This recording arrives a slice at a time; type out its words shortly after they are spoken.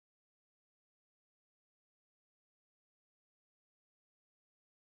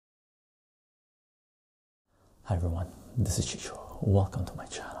Hi everyone, this is Chycho. Welcome to my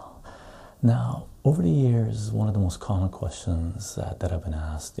channel. Now, over the years, one of the most common questions that I've been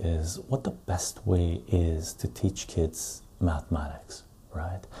asked is what the best way is to teach kids mathematics,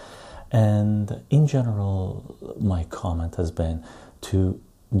 right? And in general, my comment has been to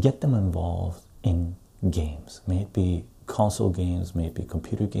get them involved in games, may it be console games, may it be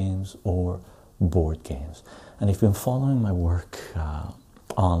computer games, or board games. And if you've been following my work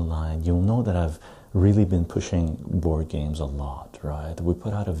online, you'll know that I've really been pushing board games a lot, right? We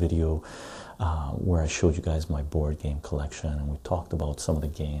put out a video where I showed you guys my board game collection, and we talked about some of the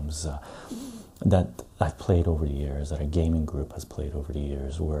games that I've played over the years, that our gaming group has played over the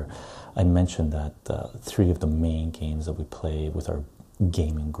years, where I mentioned that three of the main games that we play with our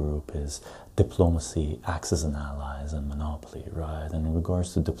gaming group is Diplomacy, Axis and Allies, and Monopoly, right? And in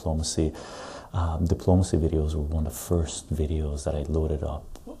regards to diplomacy, diplomacy videos were one of the first videos that I loaded up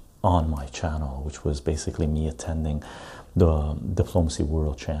on my channel, which was basically me attending the Diplomacy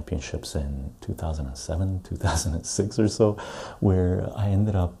World Championships in 2007, 2006 or so, where I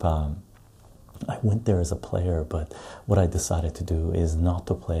ended up I went there as a player, but what I decided to do is not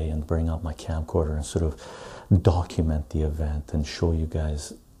to play and bring out my camcorder and sort of document the event and show you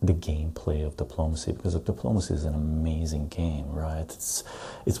guys the gameplay of diplomacy, because diplomacy is an amazing game, right? It's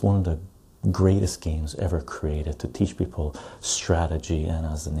one of the greatest games ever created to teach people strategy and,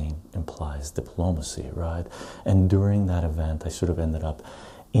 as the name implies, diplomacy, right? And during that event, I sort of ended up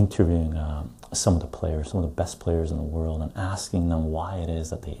interviewing some of the players, some of the best players in the world, and asking them why it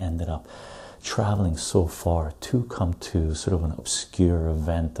is that they ended up traveling so far to come to sort of an obscure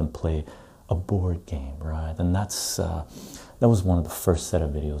event and play a board game, right? And that was one of the first set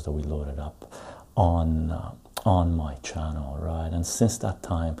of videos that we loaded up on my channel, right? And since that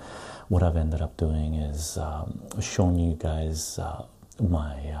time, what I've ended up doing is showing you guys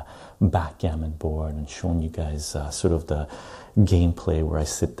my backgammon board and showing you guys sort of the gameplay where I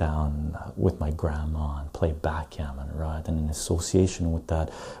sit down with my grandma and play backgammon, right? And in association with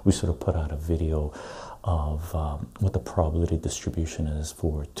that, we sort of put out a video of what the probability distribution is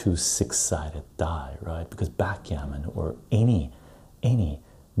for two six-sided die, right? Because backgammon or any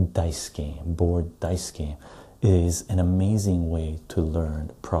dice game, board dice game, is an amazing way to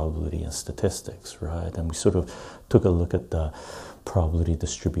learn probability and statistics, right? And we sort of took a look at the probability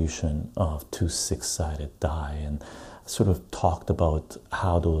distribution of two six-sided die and sort of talked about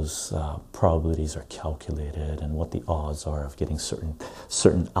how those probabilities are calculated and what the odds are of getting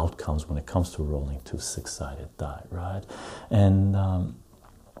certain outcomes when it comes to rolling two six-sided die, right? And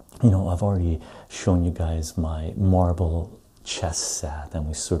you know, I've already shown you guys my marble chess set, and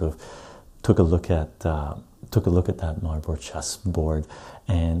we sort of took a look at that marble chess board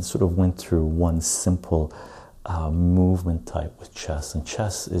and sort of went through one simple movement type with chess. And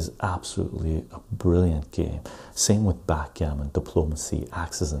chess is absolutely a brilliant game. Same with backgammon, diplomacy,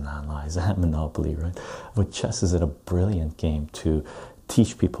 Axis and Allies, and Monopoly, right? But chess is a brilliant game to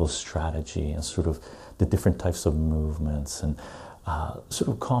teach people strategy and sort of the different types of movements and sort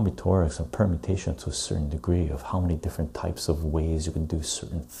of combinatorics and permutation to a certain degree of how many different types of ways you can do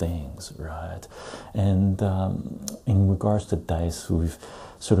certain things, right? And in regards to dice, we've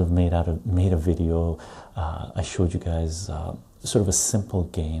sort of made a video. I showed you guys sort of a simple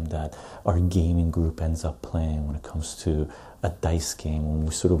game that our gaming group ends up playing when it comes to a dice game, when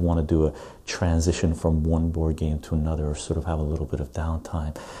we sort of want to do a transition from one board game to another, or sort of have a little bit of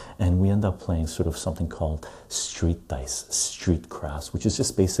downtime, and we end up playing sort of something called street dice, street crafts, which is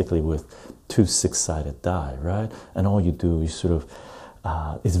just basically with two six-sided die, right? And all you do is sort of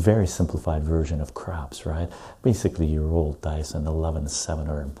it's a very simplified version of craps, right? Basically, you roll dice, and 11 and 7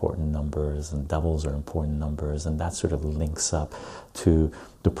 are important numbers, and doubles are important numbers, and that sort of links up to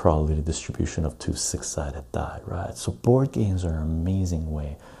the probability distribution of two six-sided die, right? So board games are an amazing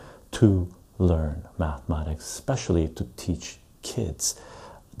way to learn mathematics, especially to teach kids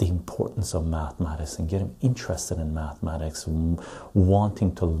the importance of mathematics and get them interested in mathematics,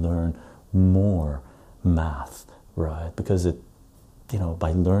 wanting to learn more math, right? Because you know,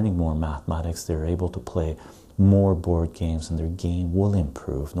 by learning more mathematics, they're able to play more board games, and their game will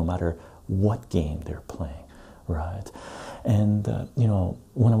improve no matter what game they're playing, right? And you know,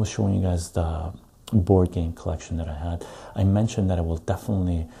 when I was showing you guys the board game collection that I had, I mentioned that I will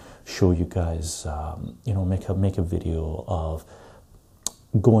definitely show you guys, you know, make a video of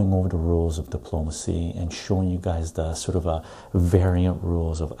going over the rules of diplomacy and showing you guys the sort of a variant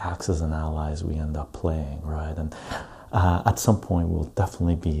rules of Axis and Allies we end up playing, right? And at some point we'll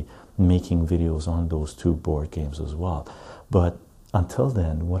definitely be making videos on those two board games as well. But until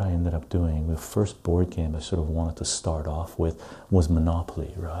then, what I ended up doing, the first board game I sort of wanted to start off with was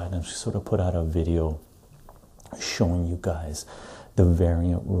Monopoly, right? And she sort of put out a video showing you guys the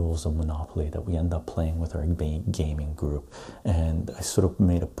variant rules of Monopoly that we end up playing with our gaming group. And I sort of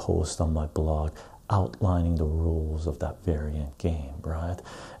made a post on my blog outlining the rules of that variant game, right?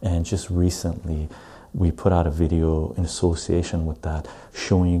 And just recently we put out a video in association with that,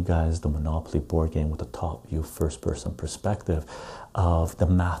 showing you guys the Monopoly board game with the top view first person perspective of the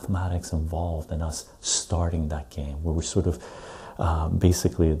mathematics involved in us starting that game, where we're sort of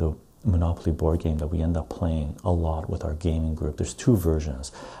basically the Monopoly board game that we end up playing a lot with our gaming group. There's two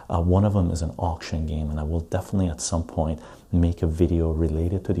versions. One of them is an auction game, and I will definitely at some point make a video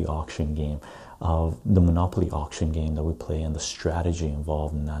related to the auction game, of the Monopoly auction game that we play, and the strategy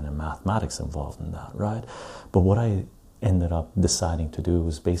involved in that and mathematics involved in that, right? But what I ended up deciding to do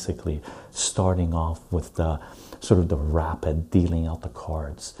was basically starting off with the sort of the rapid dealing out the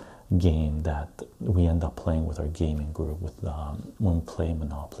cards game that we end up playing with our gaming group with when we play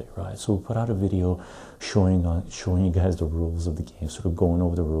Monopoly, right? So we put out a video showing you guys the rules of the game, sort of going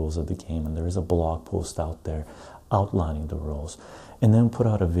over the rules of the game, and there is a blog post out there outlining the rules. And then put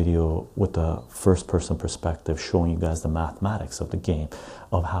out a video with the first person perspective showing you guys the mathematics of the game,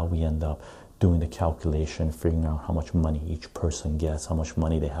 of how we end up doing the calculation, figuring out how much money each person gets, how much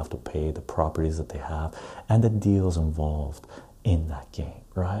money they have to pay, the properties that they have, and the deals involved in that game,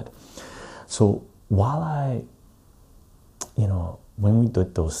 right? So while I, when we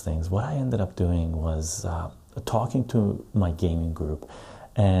did those things, what I ended up doing was talking to my gaming group,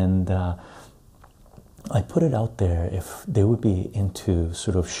 and I put it out there if they would be into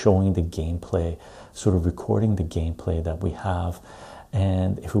sort of showing the gameplay, sort of recording the gameplay that we have,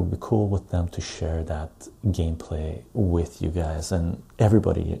 and if it would be cool with them to share that gameplay with you guys. And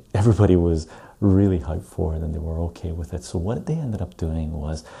everybody was really hyped for it, and they were okay with it. So what they ended up doing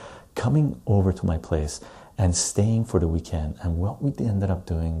was coming over to my place and staying for the weekend. And what we ended up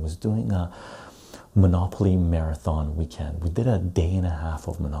doing was doing a Monopoly marathon weekend. We did a day and a half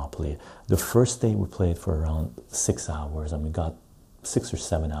of Monopoly. The first day we played for around 6 hours, and we got 6 or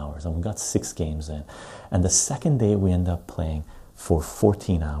 7 hours, and we got 6 games in. And the second day we ended up playing for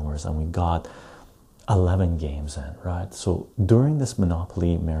 14 hours, and we got 11 games in, right? So during this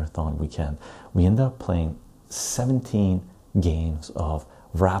Monopoly marathon weekend, we ended up playing 17 games of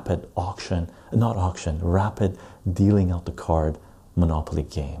rapid dealing out the card Monopoly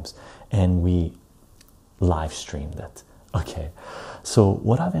games, and we live streamed it. Okay, so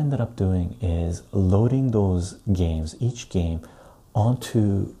what I've ended up doing is loading those games, each game,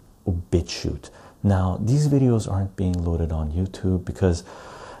 onto BitChute. Now these videos aren't being loaded on YouTube because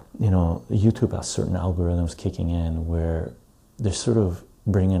YouTube has certain algorithms kicking in where they're sort of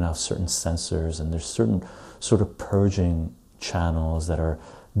bringing out certain censors, and there's certain sort of purging channels that are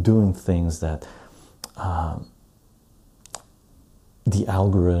doing things that the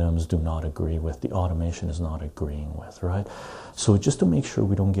algorithms do not agree with, the automation is not agreeing with, right? So just to make sure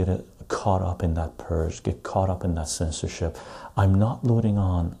we don't get caught up in that purge, get caught up in that censorship, I'm not loading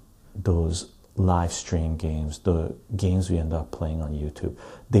on those live stream games, the games we end up playing on YouTube.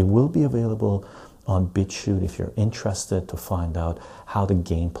 They will be available on BitChute if you're interested to find out how the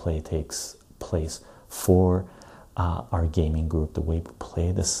gameplay takes place for our gaming group, the way we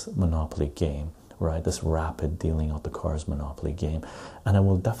play this Monopoly game, right? This rapid dealing out the cards Monopoly game. And I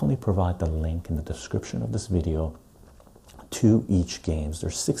will definitely provide the link in the description of this video to each games.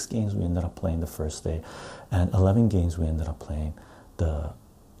 There's 6 games we ended up playing the first day, and 11 games we ended up playing the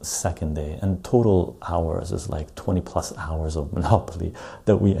second day, and total hours is like 20 plus hours of Monopoly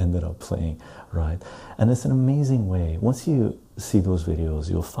that we ended up playing, right? And it's an amazing way. Once you see those videos,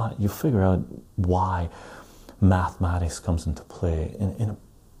 you'll figure out why mathematics comes into play in a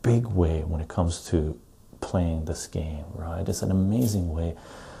big way when it comes to playing this game, right? It's an amazing way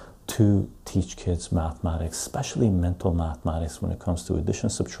to teach kids mathematics, especially mental mathematics when it comes to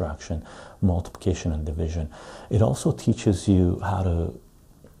addition, subtraction, multiplication, and division. It also teaches you how to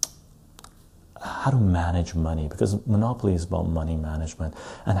manage money, because Monopoly is about money management,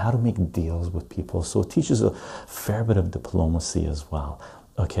 and how to make deals with people. So it teaches a fair bit of diplomacy as well.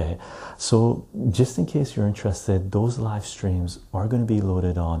 Okay, so just in case you're interested, those live streams are going to be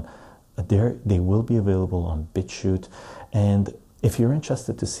loaded on there. They will be available on BitChute, and if you're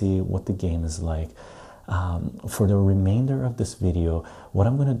interested to see what the game is like, for the remainder of this video, what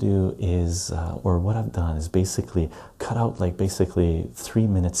I'm going to do is, or what I've done is basically cut out like basically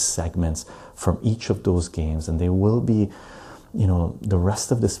 3-minute segments from each of those games, and they will be, the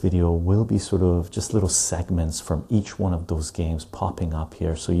rest of this video will be sort of just little segments from each one of those games popping up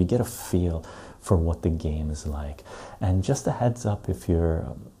here, so you get a feel for what the game is like. And just a heads up, if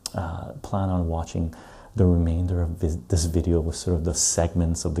you're plan on watching the remainder of this video with sort of the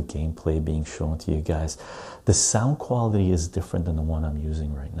segments of the gameplay being shown to you guys. The sound quality is different than the one I'm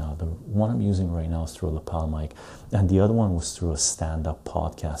using right now. The one I'm using right now is through a lapel mic, and the other one was through a stand-up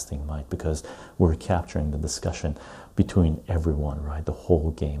podcasting mic, because we're capturing the discussion between everyone, right? The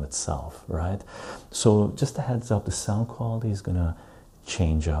whole game itself, right? So just a heads up, the sound quality is gonna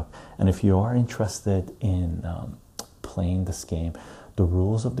change up. And if you are interested in playing this game, the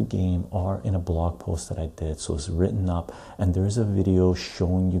rules of the game are in a blog post that I did, so it's written up, and there's a video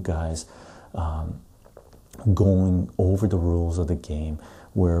showing you guys going over the rules of the game,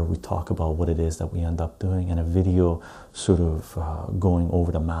 where we talk about what it is that we end up doing, and a video sort of going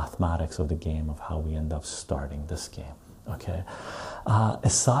over the mathematics of the game, of how we end up starting this game. Okay,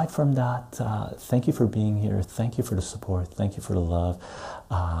 aside from that, thank you for being here, thank you for the support, thank you for the love,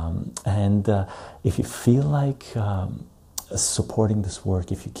 and if you feel like supporting this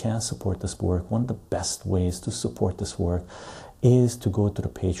work, if you can't support this work, one of the best ways to support this work is to go to the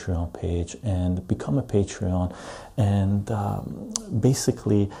Patreon page and become a Patreon, and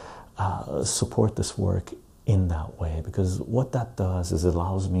basically support this work in that way, because what that does is it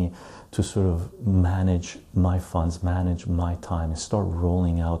allows me to sort of manage my funds, manage my time, and start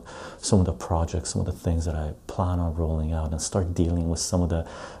rolling out some of the projects, some of the things that I plan on rolling out, and start dealing with some of the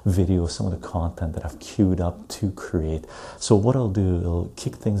videos, some of the content that I've queued up to create. So what I'll do, it'll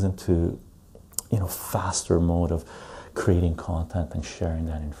kick things into, you know, faster mode of creating content and sharing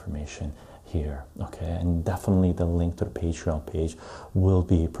that information here. Okay, and definitely the link to the Patreon page will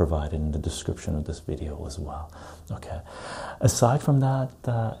be provided in the description of this video as well. Okay, aside from that,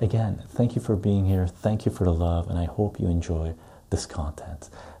 again, thank you for being here, thank you for the love, and I hope you enjoy this content,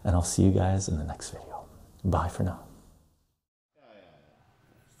 and I'll see you guys in the next video. Bye for now.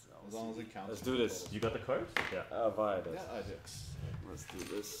 As long as it counts. Let's do this. You got the cards? Yeah. I'll buy it. Yeah, I do. Let's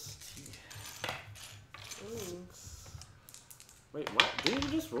do this. Ooh. Wait, what? Didn't you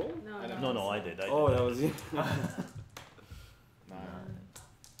just roll? No, I did. Oh, that was you. 9.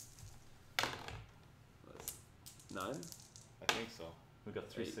 9? I think so. We got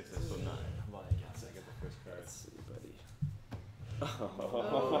 3 8. 6s, so 9. Well, I guess I get the first card. Let's see, buddy.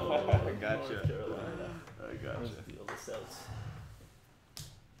 Oh. I gotcha. I gotcha. Feel this out.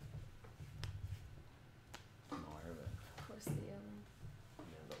 Of course, the yellow.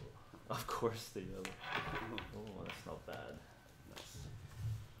 Of course, the yellow. Oh, that's not bad.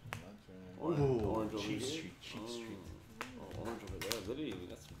 Orange over cheap here. street, cheap street. Oh, orange over there. Literally, we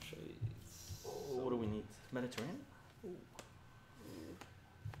got some shades. Oh, what do we need? Mediterranean?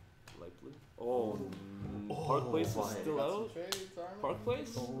 Light blue. Oh, Park Place is still out? Park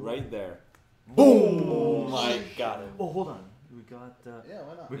Place? Right there. Boom! I got it. Oh, hold on. We got Yeah,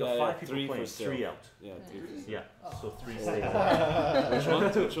 why not? we got Yeah, 5 people 3 for playing, sale. 3 out. Yeah, 3 for sale. Yeah, so 3 stay. Which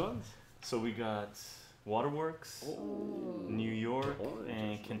ones? Which ones? So we got Waterworks, Ooh. New York, Orange.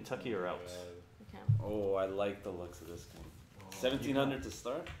 and Kentucky are out. Okay. Oh, I like the looks of this game. 1700 to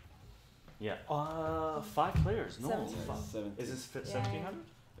start? Yeah. 5 players. No. 17. 17. Is this Yeah, 1700?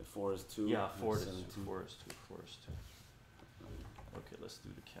 4 is 2. Yeah, 4 is 17. 2. 4 is 2. 4 is 2. Okay, let's do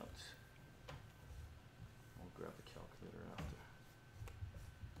the count. I'll grab the calculator after.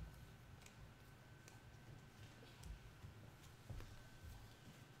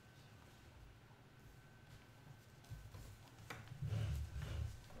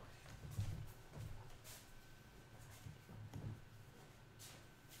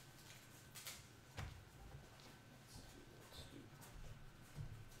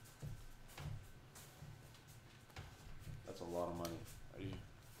 That's a lot of money. Are you?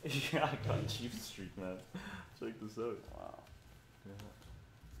 Yeah, I got cheap street, man. Check this out. Wow. Yeah.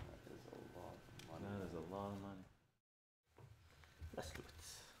 That is a lot of money. That is a lot of money. Let's do it.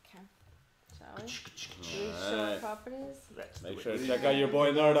 Okay. Shall we? Do we show our Alright. properties? Let's Make do sure it. to check out your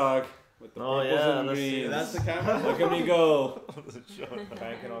boy Nardog with the Oh, purples yeah, and let's see. greens. That's the camera? Look at me go. Sure.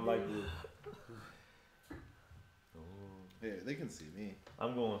 Banking on light blue. Hey, they can see me.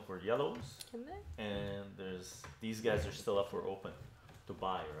 I'm going for yellows, Can they? and there's these guys are still up for open to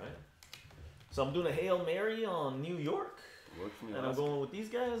buy, right? So I'm doing a Hail Mary on New York, Worked for me and I'm last going with these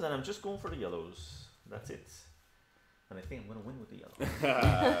guys, and I'm just going for the yellows. That's it. And I think I'm gonna win with the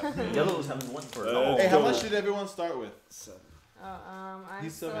yellows. The yellows haven't won for a long Hey, time. how much did everyone start with? 7. Oh, I'm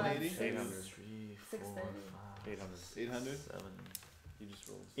He's still at 780? 800. 6. 3, 630. 4, 5, 800? 7, You just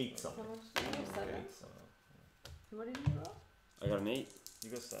rolled. 8 How something. much? You have 7. 8 something. What did you roll? I got an 8. You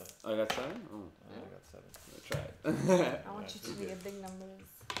got 7. I got 7? Oh, I got 7. I tried. I want you to get big numbers.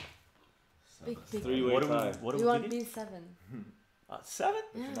 Seven. Big. Three-way What do we? tie. What do You we want do? B7. 7?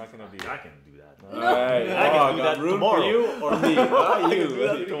 If you're not gonna be, I can do that. Alright, I can do that tomorrow. You or me? I can do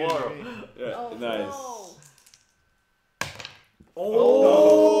that tomorrow. Yeah, Oh, nice. no.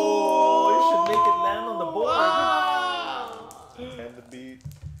 Oh, you should make it land on the board. And the beat.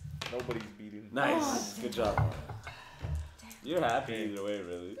 Nobody's beating. Nice. Good job. You're happy either way,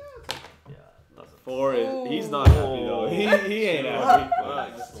 really. Yeah, doesn't. 4 is. He's not happy though. He ain't happy.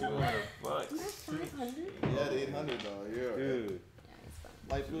 Bucks, 200 bucks. 500? Yeah, the 800 though. Yeah. Dude. Yeah, it's fine.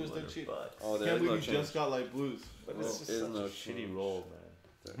 Light blues, they're cheap. Bucks. Oh, there Can't is no believe you change. just got light blues. But Well, it's just there's such no a shitty change. roll, man.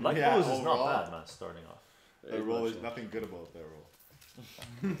 Light Yeah, blues is not overall. bad, man, starting off. There That is roll no is change. nothing good about that roll.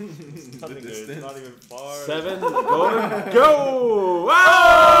 Nothing good. It's not even far. 7, go! Go! Wow!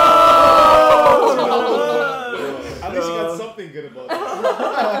 At least you got something good about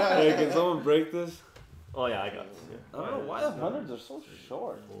that. Hey, can someone break this? Oh yeah, I got this. Yeah. I don't know why the hundreds are so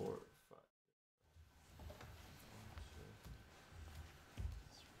short. 4, 5.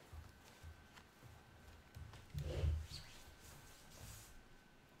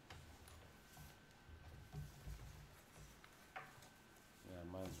 Yeah,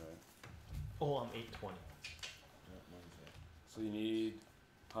 mine's right. Oh, I'm 820. Yeah, mine's right. So you need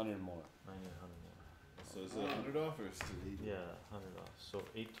 100 more. I need 100 more. So is it 100 off or is it 80? Yeah, 100 off. So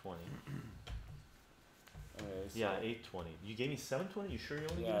 820. Okay, so Yeah, 820. You gave me 720? You sure you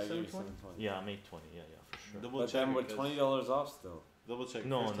only Yeah, I gave me gave you 720? 720. Yeah, I'm 820. Yeah, yeah, for sure. Double But check then with because- $20 off still. Double check.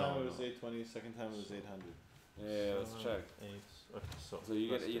 No, First time no, it was no. 820, second time it was 800. Yeah, let's check. 8. Okay, so. So you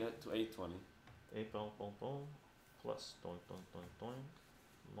get plus 8 to 820. 8 boom, boom, boom. Plus doink, doink, doink, doink.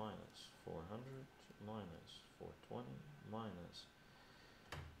 Minus 400. Minus 420. Minus.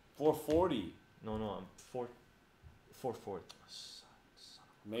 440. No, no, I'm 440.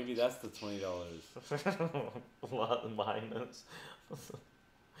 Maybe that's the $20. Minus.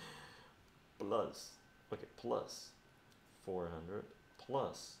 Plus. Okay, plus 400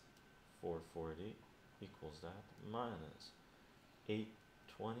 plus 440 equals that minus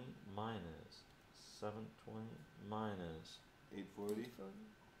 820 minus 720 minus 840.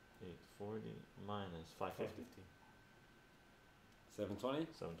 840 minus 550. 720?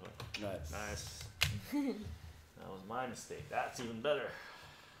 720. Nice. Nice. That was my mistake. That's even better.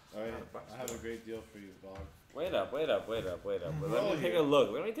 Alright, I have a great deal for you, Bob. Wait up. Let Oh, me take yeah. a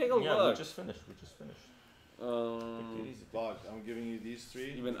look. Let me take a Yeah, look. we just finished. Take it easy. Bog, I'm giving you these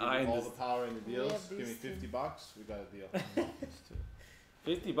three. Even Give I you all understand. the power in the We deals. have Give me these two. $50. We got a deal.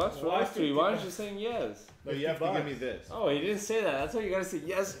 $50 for Why us three. 50 Why aren't you saying yes? No, you have to give me this. Oh, he didn't say that. That's why you gotta say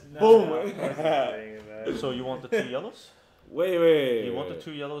yes. No, Boom. no, So you want the 2 yellows? Wait. You want the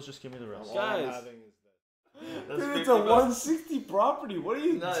 2 yellows? Just give me the rest. All I'm Guys. having is that. Dude, it's a 160 property. What are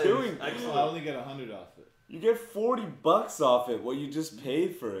you doing? I only get 100 off it. You get $40 off it. What you just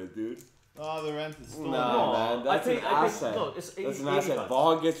paid for it, dude. Oh, the rent is still Nah, man, that's an asset. No, it's 80, That's an 80 asset. bucks.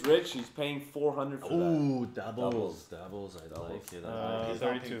 Ball gets rich. He's paying 400 for that. Ooh, doubles. I Doubles. like it. He's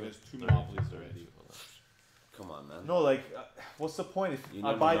 32. There's 2 monopolies already. Come on, man. No, like, what's the point? If You I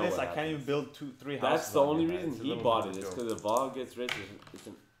never buy know this, what I can't even happens. build 2-3 houses. That's the on only it, man. reason It's a he little bought bit it. of a It's joke. because the ball gets rich. It's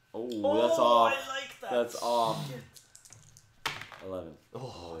an, Oh, that's off. I like that. That's off. 11.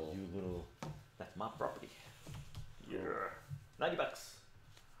 Oh, you little. That's my property. Yeah. $90.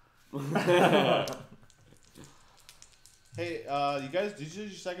 Hey, you guys, did you do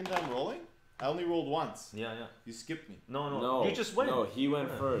your second time rolling? I only rolled once. Yeah, yeah. You skipped me. No. You just went. No, he went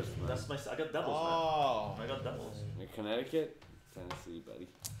Yeah. first, man. That's my. I got doubles, Oh. man. I got doubles. In Connecticut, Tennessee, buddy.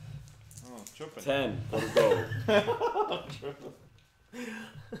 Oh, tripping. 10. Puerto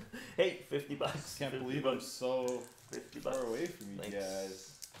Hey, $50. Can't believe I'm so $50. far away from you Thanks.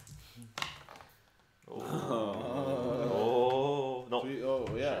 guys. Oh. Oh. No. Oh,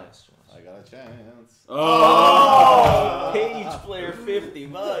 yeah. Chance. I got a chance. Oh. Pay each player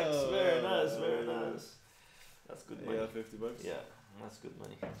 $50. Very nice. Very nice. That's good money. Yeah, $50. Yeah, that's good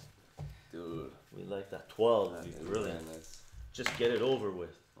money. Dude. We like that. 12. That is Brilliant. very nice. Just get it over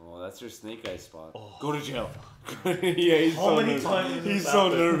with. Oh, that's your snake eye spot. Oh. Go to jail. Yeah, he's How so many nervous. times has He's this so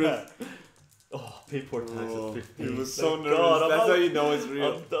happened? nervous. Oh, pay port tax Oh, at 50. he was so Thank nervous. God, That's I'm how out. you know it's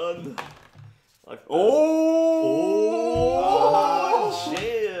real. I'm done. Oh!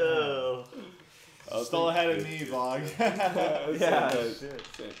 Chill. Still ahead of me, Bog. Yeah. shit.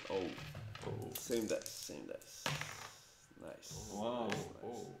 Same. Oh. Same dice. Nice. Wow. Nice.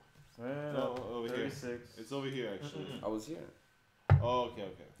 Man, No, over here. 36. It's over here, actually. I was here. Oh, okay,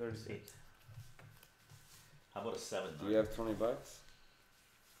 okay. 36. How about a 7? Do you have $20? This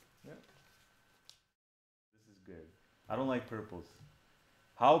is good. I don't like purples.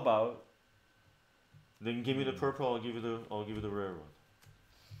 How about Then give me the purple. I'll give you the rare one.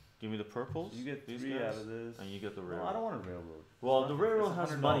 Give me the purples. You get these 3 guys, out of this. and you get the No, railroad. I don't want a railroad. Well, It's the nothing. railroad It's has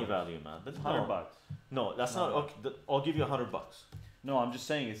 $100. money value, man. That's $100. No, that's No, not. no. Okay, I'll give you $100. No, I'm just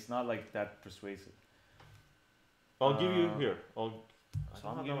saying it's not like that persuasive. I'll give you Uh, here. I So don't I'm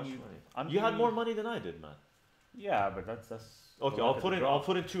have that giving much you. money. You had more money than I did, man. Yeah, but that's. Okay, the I'll luck of put the in. draw. I'll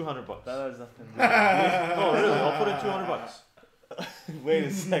put in $200. That has nothing. To No, really, I'll put in $200. do. Wait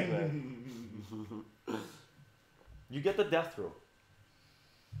a sec, man. You get the death row.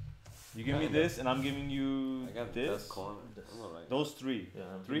 You give me this, and I'm giving you I got the this. best corner. I'm alright. Those 3. Yeah,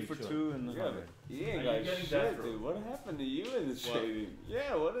 I'm 3 giving for you 2 and the Yeah, 100. you Are ain't you got getting shit, death row? dude. What happened to you in this What? trading?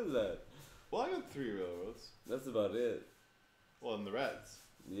 Yeah, what is that? Well, I got 3 railroads. That's about it. Well, and the reds.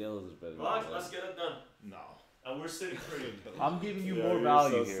 The yellows are better. Relax, than let's the get it done. No. And we're sitting pretty. I'm giving you Yeah, more you're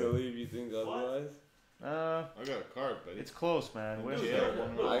value so here. silly if you think otherwise. I got a card, buddy. It's close, man. Where's Yeah, the-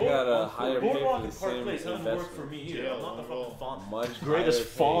 one roll. I got a higher pay Boardwalk for and the Park same Place hasn't worked for investment. me either. Yeah, I'm not the one roll. fucking fond. Much Greatest higher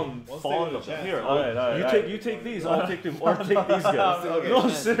pay. fond Once fond they of get a them. chance, Here, alright, alright, you alright. take you take these. I'll take them or take these guys. Okay, No,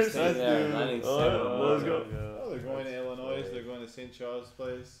 chance to seriously. stay there, 97 Let's go. Oh, they're going to Illinois. They're going to St. Charles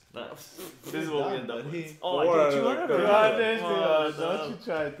Place. This is what we end up with. Oh, Four I out gave of 200. the Right, Don't you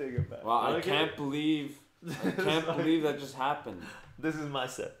try to take it back. Wow, I Okay. can't believe that just happened. This is my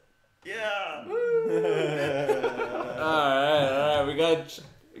set. Yeah. Alright, we got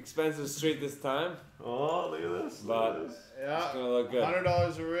expensive street this time, Oh, look at this. but it's Yeah. gonna look good.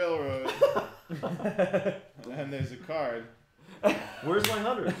 $100 a railroad. And there's a card. Where's my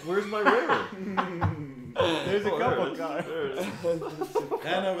 100? Where's my railroad? There's a couple There it cards. is.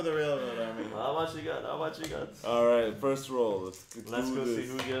 Hand over the railroad, Army. How much you got? How much you got? Alright, first roll. Let's Let's do go this. see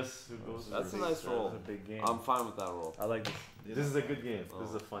who gets who goes. That's a first. nice roll. It's a big game. I'm fine with that roll. I like this. This is a good game. This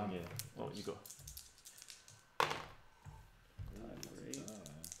is a fun game. Oh, you go.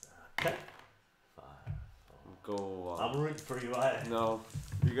 Okay. Go. I'm rooting for you. I. No,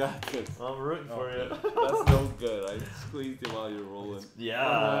 you got this. I'm rooting for you. That's no good. I squeezed you while you're rolling.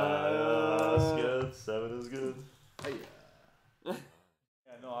 Yeah, that's good. 7 is good. Yeah,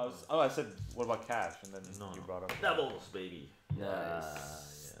 no, I said, what about cash? And then No, you brought up. Doubles, baby.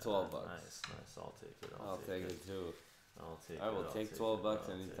 Nice. 12 bucks. Nice, nice. I'll take it. I'll take it too. I'll take it. I will I'll take it, 12 bucks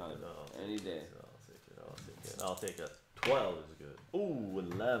I'll take anytime, it, I'll take any it, day. I'll take it. I'll take it. I'll take it. 12 is good. Ooh,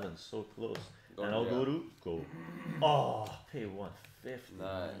 11, so close. Go And I'll for go it. to go. Oh, pay 150.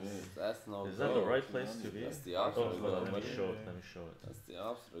 Nice. That's no Is good. that the right place to be? That's the Oh, opposite to go. let me buddy. show it. Let me show it. That's the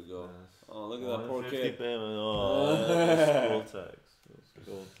opposite to go. Yes. Oh, look at that poor 150 kid. payment. Oh, that's school tax. It's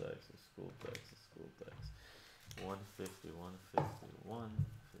school tax. It's school tax. It's school tax. 150, 150,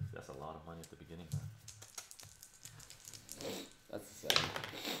 150. That's a lot of money at the beginning, man. That's the second.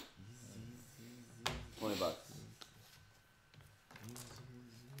 20 bucks.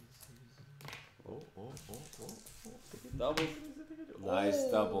 Oh, oh, oh, oh, oh. Doubles. Nice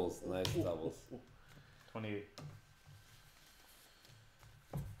doubles. Nice doubles. 28.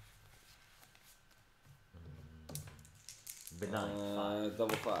 Benign.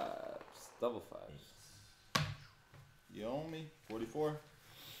 Double fives. Double fives. You owe me 44.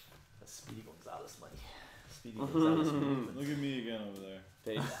 That's Speedy Gonzalez money. Speedy Gonzalez money. Look at me again over there.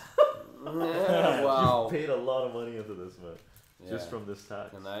 Pace. Wow. You paid a lot of money into this, man. Yeah. Just from this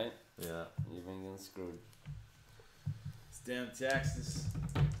tax. Tonight, Yeah. you've been getting screwed. It's damn taxes.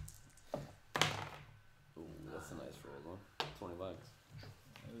 Ooh, that's a nice roll, huh? 20 bucks.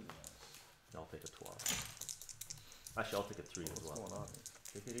 I'll take a 12. Actually, I'll take a 3 as What's well. going on?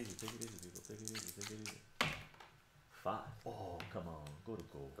 Take it easy, people. Take it easy, take it easy. 5. Oh, come on. Go to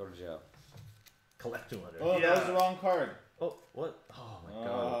gold. Go to jail. Collect 200. Oh, that was the wrong card. Oh, what? Oh my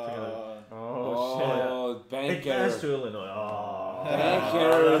god. Oh, bank Advance error. to Illinois. Oh. Bank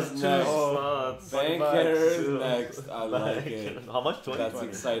error is that's next. too Bank much. error is Too next. I like Bank it. error. How much? 20? That's 20.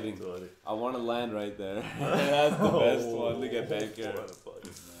 exciting. 20. I want to land right there. That's the best one to get bank error.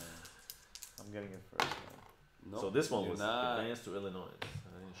 I'm getting it first. Man. Nope, So this one you're was not. advance to Illinois.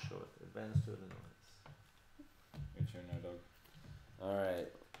 I didn't show it. Advance to Illinois. Your turn now, dog. Alright.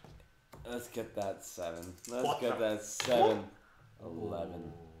 Let's get that 7. Let's What get the- that 7. 11.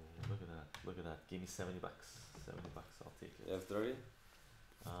 Oh, look at that. Look at that. Give me 70 bucks. 70 bucks. I'll take You it. have 30?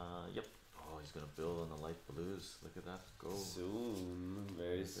 Yep. Oh, he's gonna build on the light blues. Look at that go. Soon.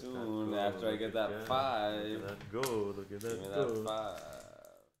 Very Look at that soon. go. After I Look get at that 5. Look at that go. Look at Give me that that go. 5.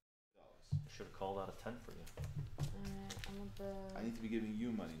 Should have called out a 10 for you. I'm at the. I need to be giving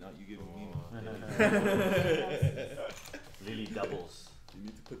you money, not you giving me money. Lily doubles. You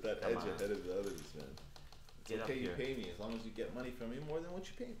need to put that Come edge on. ahead of the others, man. It's Get up okay you here. pay me as long as you get money from me more than what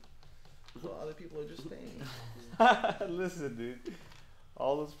you pay me. So other people are just paying me. Listen, dude.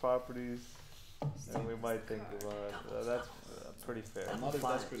 All those properties, and we might think about it. That's pretty fair. I'm not as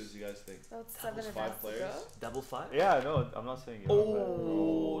Fives. desperate as you guys think. That's 7 Those events 5 to players. go. Double 5? Yeah, no, I'm not saying you.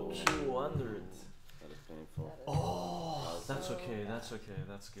 Oh, 200. That is painful. That is- Oh, that's okay. That's okay.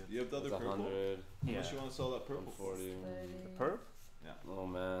 That's good. You have the other That's purple. 100, How much you want to sell that purple for? 40. 30, Perp? Oh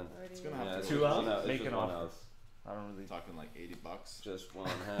man. 40. It's gonna Yeah, have it's to Two go. just hours? one house. Make It's an just one offer. house. I don't really. Talking like $80. Just one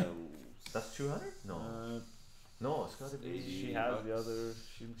house. That's 200? No. No, it's gotta be. She has the other.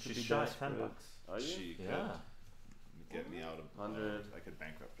 She could She's be shy desperate. $10. Are you? She could Yeah. get me out of 100. I could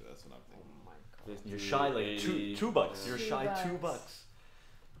bankrupt her. That's what I'm thinking. Oh my god. 50, You're shy like 80. two bucks. You're Two shy bucks. $2.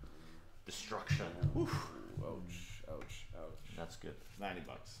 Destruction. Ouch, ouch, ouch. That's good.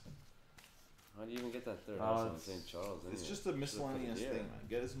 $90. How do you even get that third Oh, house in it's- St. Charles? It's anyway? just a miscellaneous Yeah. thing, man.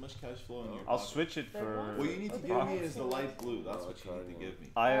 Get as much cash flow in your I'll pocket. switch it Third for. one? What you need to Okay. give me is the light blue. That's Oh, what you need to cardinal. give me.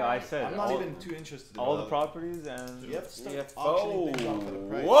 I said I'm not all, even too interested in all the other- properties and. You have to start Yeah. auctioning things off at a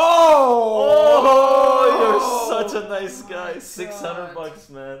price. Oh, you're such a nice guy. my 600 God. bucks,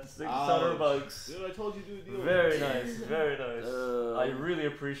 man. 600 Ouch. bucks. Dude, I told you to do a deal. Very nice. Very nice. I really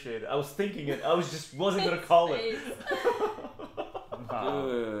appreciate it. I was thinking it. I was just wasn't gonna call it. Wow.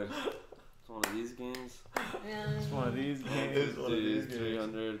 Dude. It's one of these games. Yeah. It's one of these games. It's one of these Dude,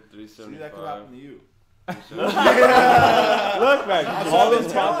 games. 300, See, that could happen 375. to you. Look, man, That's all what those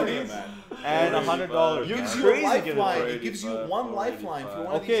I'm telling you, properties man. and $100. It You're gives you a crazy giving lifeline. away. It gives you one lifeline for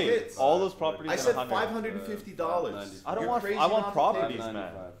one of these Okay, hits. all those properties. I and said $100. $550. I don't You're want. crazy I want not to properties, take it.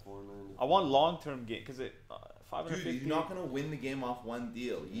 man. 490. I want long-term game because it. Dude, 550. you're not gonna win the game off one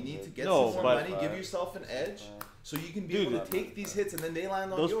deal. You need to get No, some more but- money, give yourself an edge, so you can be Dude, able to take these hits and then they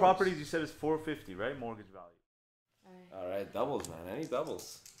land on Those yours. properties you said is 450, right? Mortgage value. Alright. Alright, doubles, man. Any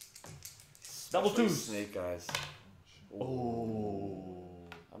doubles? Double Especially twos. Snake guys. Oh.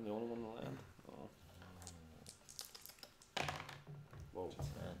 I'm the only one in the land. Oh. Whoa. 10.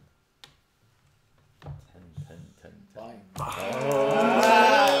 Fine.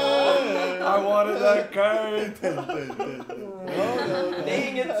 I wanted that card.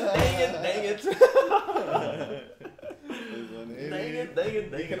 Dang it!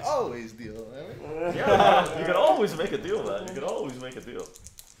 You can always deal. Right? Yeah, you can always make a deal, man. You can always make a deal.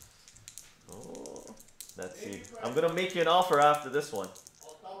 Oh, let's see. I'm gonna make you an offer after this one. I'm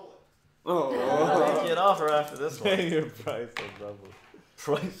Oh. gonna make you an offer after this one. Your price is double.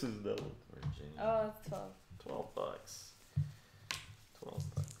 Price is doubled. Virginia. Oh, it's 12. 12 bucks.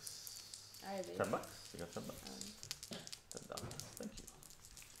 12 bucks. Alright, baby. 10 bucks? You got 10 bucks. $10. Thank you.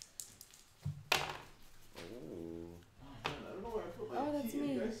 I don't know where I put my Oh, that's key. Have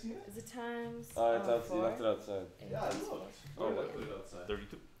me. you guys seen it? Is it times? Oh, it's outside. You 4? left it outside. Yeah, I looked. Oh, Where did I what? put it outside?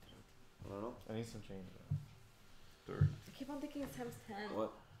 32. I don't know. I need some change. 30. I keep on thinking it's times 10.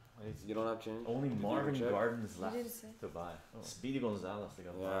 What? I need some You don't have change? Only Did you Marvin check? Gardens You left didn't say. to buy. Oh. Speedy Gonzalez, they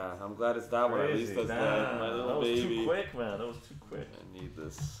got Yeah, I'm glad it's that one. At least Crazy. that's Nah, that. My little that was baby. too quick, man. That was too quick. I need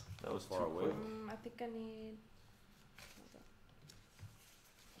this. That was Far too away. quick. I think I need.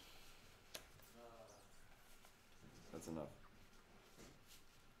 That's enough.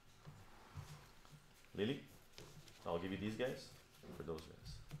 Lily, I'll give you these guys for those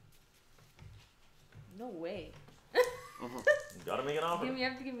guys. No way. You gotta make an offer. You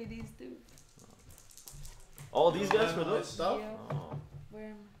have to give me these too. All these guys for My those? stuff? Yeah. Oh, Where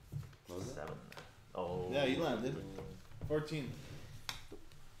am What was it? 7. Oh. Yeah, you landed. 14. I? Do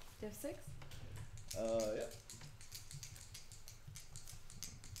you have 6? Yeah.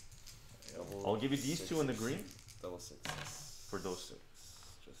 Double I'll give you these two in the green Double sixes. for those two.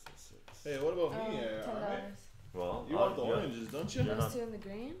 Just the six. Hey, what about Oh, me? $10. Alright. Well, You want the yeah. oranges, don't you? You're Those not- 2 in the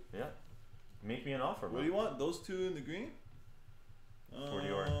green? Yeah. Make me an offer, What man. do you want? Those two in the green? For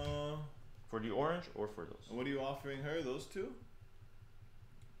the orange. For the orange or for those? What are you offering her? Those two?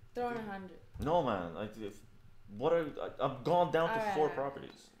 Throw in 100. No, man. I've gone down to Alright, 4 alright.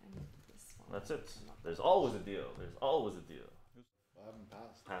 properties. I need this one. That's it. There's always a deal. There's always a deal. I haven't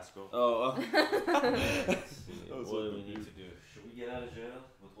passed. Pasco. Oh, Let's see. That was What so do we need to do? Should we get out of jail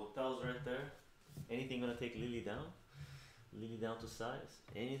with hotels right there? Anything gonna take Lily down? Lily down to size?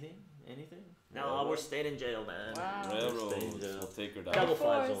 Anything? Anything? No, Railroad. we're staying in jail, man. Wow. We're staying in railroads. jail. We'll take her down. Double Of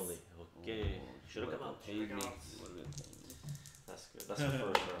fives course. only. Okay. Should have come out. Paid me. Should've come out. Would've been- That's good. That's the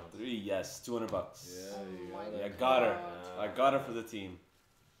first round. 3, yes, $200. Yeah, Oh you my got Yeah, it. got her. Uh, I got her for the team.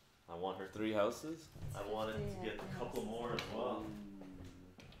 I want her. 3 houses. I wanted to get a couple more as well.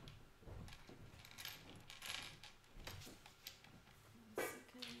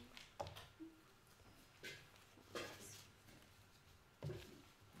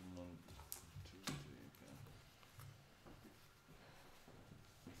 One, two, three, okay.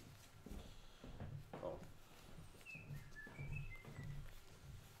 Oh.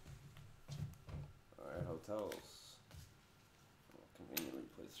 Alright, hotels.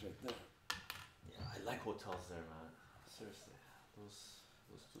 It's right there. Yeah, I like hotels there, man. Seriously, those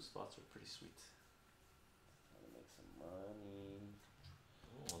two spots are pretty sweet. Gotta make some money.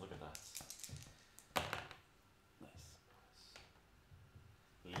 Oh, look at that. Nice.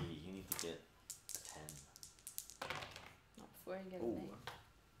 Lee, you need to get a 10. Not before you get Ooh. a name.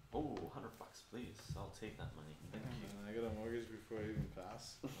 Oh, $100, please. I'll take that money. Thank you. Man, I got a mortgage before I even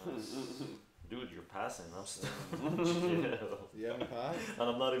pass. Dude, you're passing. I'm still. Chill. You haven't passed? And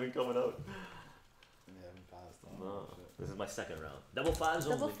I'm not even coming out. You haven't passed. Oh, No. shit. This is my second round. Double fives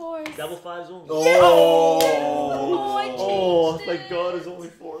Double only. fours. Double fives only. Oh, I Oh, changed thank it. God, it's only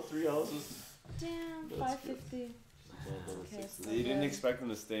 3 houses. Damn, That's 550. Okay, So so you didn't good. expect him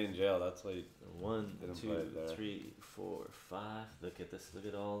to stay in jail. That's why. 1, Didn't 2, play it there. 3, 4, 5. Look at this. Look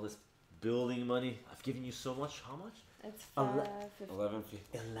at all this building money. I've given you so much. How much? It's Ele- 550. 11 feet.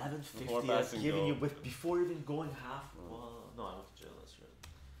 11.50. Before I've passing given go. you before even going half. Oh. Well, no, I went to jail. That's right.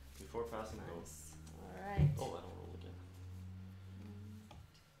 Before passing go. Nice. Alright. Oh, I don't roll again.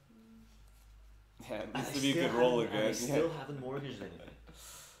 Yeah, at And least I if you still could roll haven't- and again. I still haven't mortgaged anything.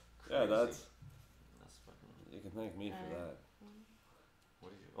 Yeah, Crazy. that's. That's fucking. You can thank me for that. What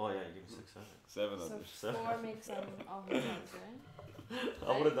did you? Oh yeah, you gave me 600. 700. So 4 makes on all hotels, right? I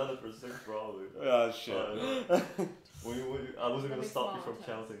would have done it for 6 probably. Oh shit. I wasn't That gonna makes stop you small from hotels.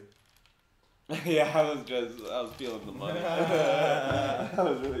 counting. Yeah, I was feeling the money. I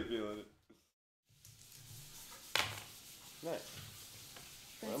was really feeling it. Nice.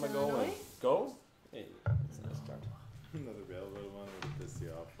 Where am I That's going? Illinois? Go? Hey, that's a nice card. Another railroad one would have pissed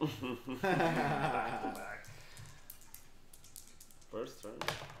you off. First turn?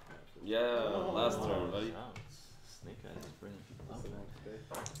 Yeah, last turn, buddy. Wow, Snake Eyes is bringing people That's out. the next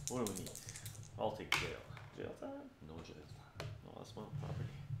day. What do we need? I'll take jail. Jail time? No jail time. No, that's my property.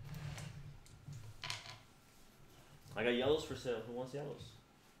 I got yellows for sale. Who wants yellows?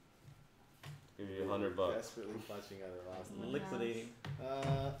 Give you $100. Desperately clutching at her last Mm. night. Liquidating.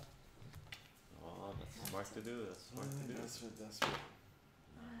 Uh, Oh, that's smart to do. That's smart to do. desperate.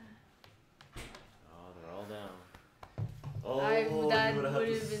 Oh, they're all down. That Oh, would you have have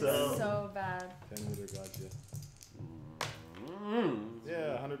been to sell. so bad. 10 would have got you. Mm.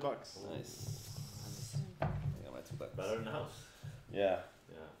 Yeah, $100. Nice. I think I might take that. Better than a house. Yeah,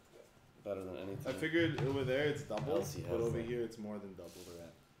 Yeah. better than anything. I figured over there it's double, Elsie but has over that. here it's more than double the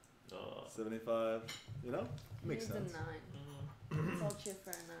rent. 75. 75, you know? Makes Here's sense. a 9. Let's all cheer for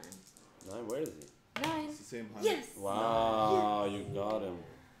a 9. 9, where is he? 9. It's the same 100. Yes! Wow, you got him.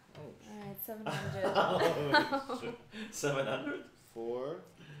 Oh, Alright, 700. 700? 4.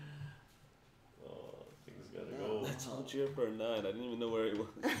 Oh, things gotta go. Let's all cheer for a 9. I didn't even know where he was.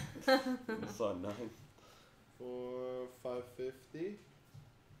 I saw a 9. 4, 550.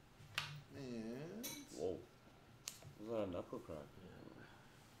 And Whoa. Was that a knuckle crack?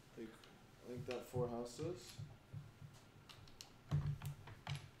 I think that 4 houses.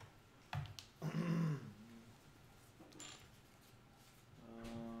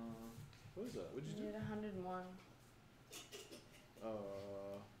 What is that? What'd you You do? need 101.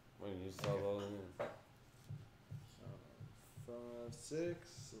 Wait, you saw those in 5, 6,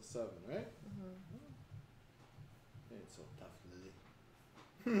 so 7, right? Mm-hmm. Ain't so tough, Lily.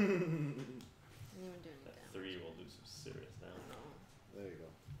 Didn't even do any That damage. 3 will do some serious damage. There you go.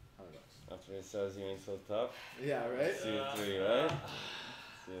 $100. After he says you ain't so tough. Yeah, right? See a 3, right?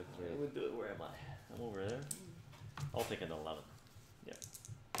 See a 3. I would do it. Where am I? I'm over there. I'll take an 11. Yeah.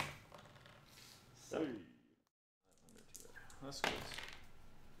 7. 500 here. That's good.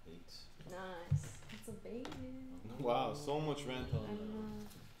 8. Nice. It's a baby. Wow, so much rent I on know.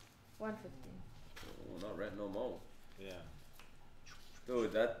 150. Oh, not rent no more. Yeah.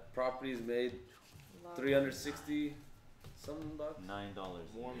 Dude, that property's made Lot. 360 something bucks. $9.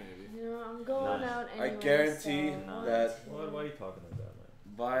 More maybe. You know, I'm going Nice. out I anyway. guarantee so that- Why are you talking like that, man?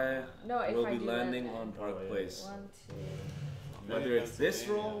 Buy No, if will I be do landing that, on then. Park Oh, yeah. Place. 1, 2, Whether it's this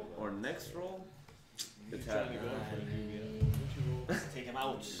Pennsylvania, roll but- or next roll, You it's trying to happening. go for a Three. UBS? What'd you roll? Take him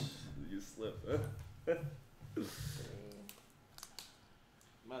out. You slip. 3.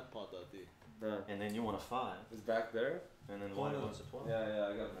 Matt Potati. And then you want a 5. It's back there? And then why wants a 12? Yeah, I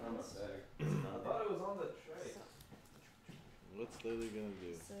got it on my bag. I thought it was on the tray. What's Lily gonna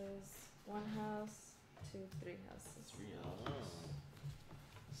do? This is 1 house, 2, 3 houses. 3 Oh. houses.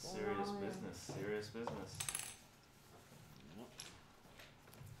 Serious Wow. business. Serious business.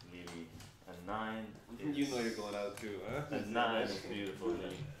 Lily, a 9 is... You know you're going out too, huh? A 9 is beautiful,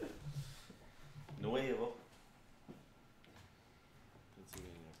 Lily. Nuevo.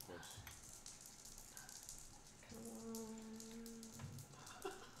 Pennsylvania, of course. Come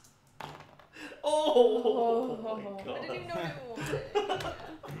on. Oh, my I God. didn't even know what it was.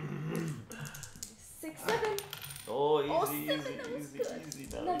 7. Oh, easy, Oh, 7, easy, that was easy, good. easy.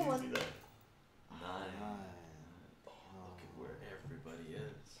 Now, Another easy one. now. 9. Nine. Look at where everybody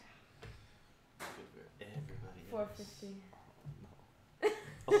is. Look at where everybody is. 450. Oh,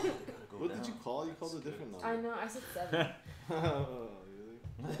 they gotta go What down. did you call? You called a That's different I number. know, I said 7. Oh,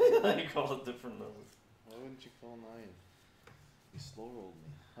 really? You call it different numbers. Why wouldn't you call 9? You slow rolled me.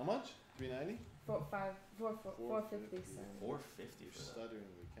 How much? 390? 450, sorry. 450 You're for that.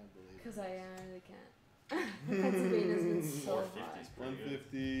 stuttering. We can't believe it. Because I really can't. Pennsylvania's been so 450 hard. is pretty good.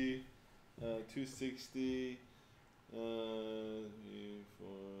 150, 260, 3, 4,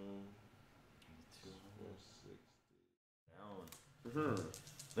 460. Down.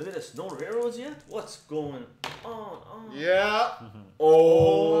 Look at this. No railroads yet? What's going on? Yeah.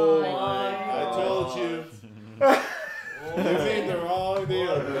 Oh my I God. told you. You made the wrong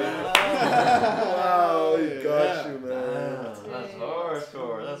deal, man. Wow, he got you, man. Damn, that's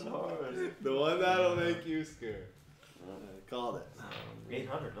hardcore. That's hard. The one that'll make you scared. Called it.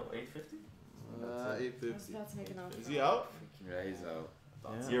 800, no? 850? I was 850. about to make an offer. Is he out? Yeah, he's out.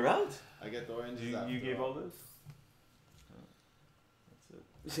 Yeah. You're out? I get the oranges You after gave all this?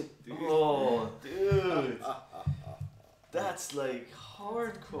 Dude. Oh, dude. That's like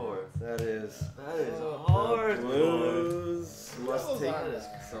hardcore. That is. That is Oh, hardcore. Blues must Those take are this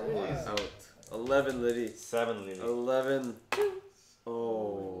bad. someone out. 11, Liddy. 7 Lily. 11.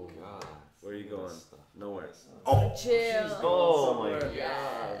 Oh. God. Where are you going? Nowhere. Oh, chill. Oh my Somewhere.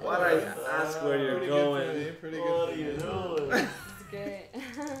 God. Why'd I ask where you're Pretty going? good for me. Pretty What good are for you me. doing? This is great.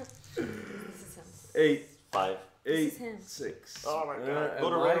 This is him. 8, 5. This 8, is him. 6. Oh my God. Where Go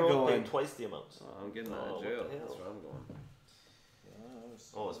to am I railroad, pay going? twice the amount. Oh, I'm getting out Oh, of what jail. the hell? That's where I'm going.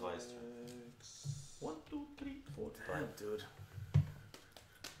 Oh, it's Vice. 1, 2, 3, 4, 5. Damn, dude.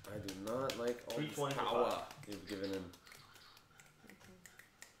 I do not like all this 325. power you've given him.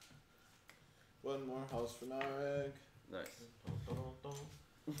 One more house for Narek. Nice.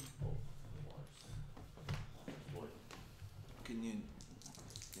 Can you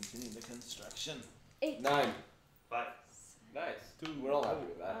continue the construction? 8. 9. 5. Nice. 2. We're all happy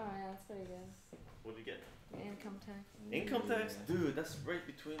with Oh, that. yeah, that's pretty good. What did you get? Income tax. Income tax? Dude, that's right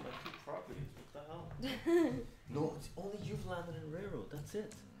between my 2 properties. What the hell? No, it's only you've landed in railroad. That's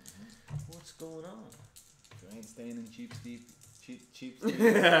it. What's going on? You ain't staying in cheap street.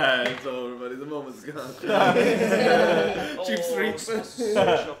 Yeah, it's over, buddy. The moment's gone. Cheap streets. Search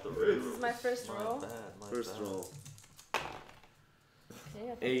up the This railroad. is my first My roll. bad, my First bad. roll.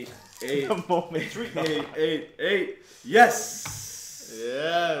 Okay, I think 8, 8, The moment. 8, 8, 8. Yes!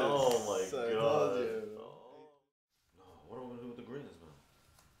 Yes. Oh my So I God. told you. No, what am I gonna do with the greens, man?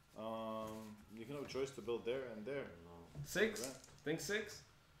 You can have a choice to build there and there. No. 6? Think 6?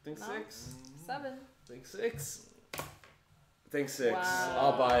 Think No. 6? 7. Think 6? Think 6. Wow.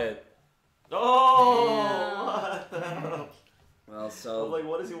 I'll buy it. Oh, what the hell? I'll I'm sell. like,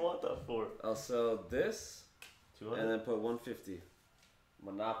 what does he want that for? I'll sell this 200? and then put 150.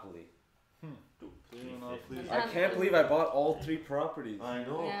 Monopoly. Dude, Monopoly. 350. I can't believe I bought all 3 properties. I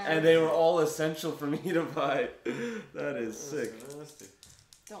know. Yeah. And they were all essential for me to buy. That is sick. Nasty.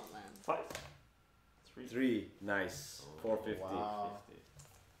 Don't land. 5. 3. Nice. 450. Wow.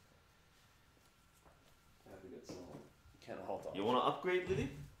 Can't hold on. You want to upgrade, Liddy?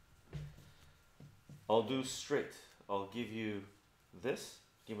 I'll do straight. I'll give you this.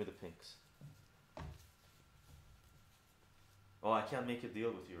 Give me the pinks. Oh, I can't make a deal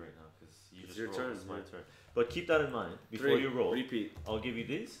with you right now because you It's just your rolled. turn, It's my yeah. turn. But keep that in mind before 3. you roll. Repeat. I'll give you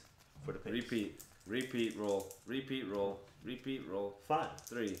these for the pinks. Repeat. Repeat roll. Repeat roll. Repeat roll. 5.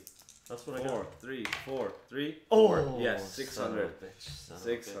 3. That's what I 4. got. 3. 4. 3. Oh, 4. Yes. son of 600. a bitch, son of a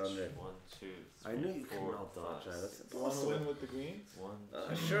 600. bitch. 1, 2, 3, I knew you 4, couldn't out dodge. 5, That's You want to impossible. win with the greens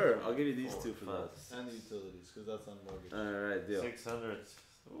 1, Sure. I'll give you these 4, 2 for 5, that. and the utilities, because that's on mortgage. Alright, deal. 600.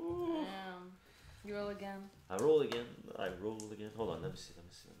 Ooh. Damn. You roll again. I roll again. I roll again. Hold on. Let me see. Let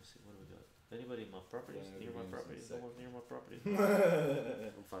me see. Let me see. What do we got? Anybody in my properties? Yeah, Near my everybody's properties? in No one near my properties?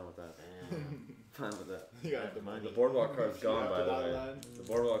 I'm fine with that. Damn. Fine with that. You got the Money. The boardwalk card's gone, by After the that way. line. The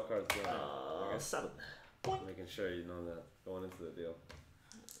boardwalk card's gone. 7. Making sure you know that going into the deal.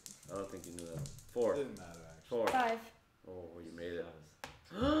 I don't think you knew that. 4. Didn't matter actually. 4. 5. Oh, you made it.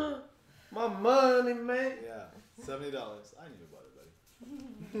 My money, man. Yeah, $70. I knew about it,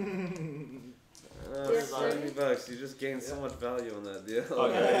 buddy. Yes, $70. You just gained so much value on that deal.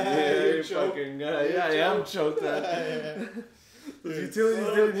 Okay. Yeah, You're you choked. fucking You're yeah, I am choked. That the utilities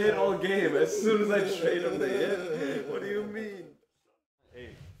didn't hit all game. As soon as I trade them, they hit. What do you mean? Hey.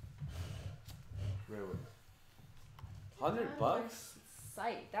 Railroad. $100?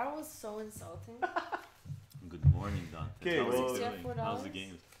 Sight. That was so insulting. Good morning, Dante. Okay, How's well- it doing? $64? How's the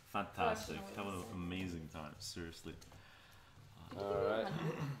game? fantastic. Collection Having awards. an amazing time. Seriously. Alright.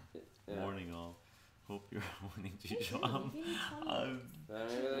 Yeah. Morning all. Hope you're winning, chycho. Maybe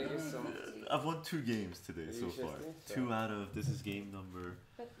like some. I've won 2 games today Are so you far. shifty? 2 out of this is game number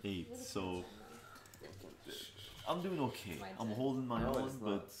 8. So I'm doing okay. My I'm turn. holding my No, own, it's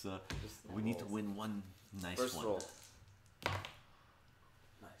but not. Just we need to rolls. win one nice First one. roll.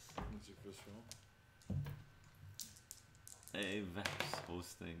 Nice. What's your first roll? Hey Vex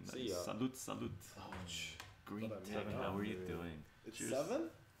hosting. See Nice. ya. Salute, salute. Ouch. Green Thought I Tech, made it. how are you doing? It's Cheers. 7?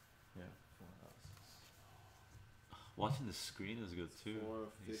 Yeah. Watching the screen is good too.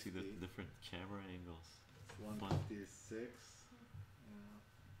 You see the 450. different camera angles. 156.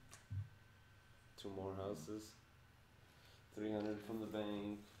 Yeah. 2 more houses. 300 from the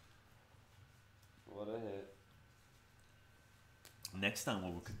bank. What a hit. Next time,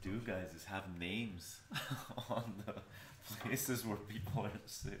 what we could do, guys, is have names on the places where people are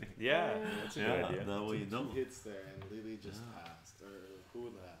sitting. Yeah, that's a Yeah, good idea. that way you know. 2 hits there, and Lily just Yeah. passed. Or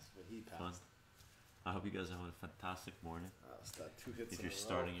who passed? But he Fun. passed. I hope you guys are having a fantastic morning. It's that 2 hits If in you're a row.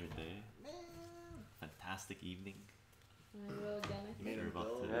 starting your day, Man. fantastic evening. And I roll again, I You think. made You're him about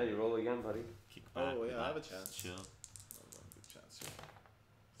build. to- Yeah, you roll again, buddy. Kick back. Oh, yeah, I have a relax, chance. Chill. Good chance here.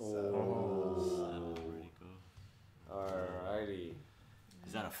 Oh. 7, already go. Alrighty.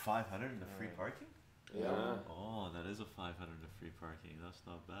 Is that a 500 in the free parking? Yeah. Oh, that is a 500 in the free parking. That's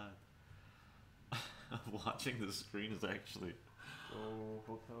not bad. Watching the screen is actually So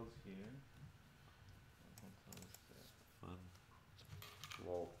hotels here. Hotels there. fun.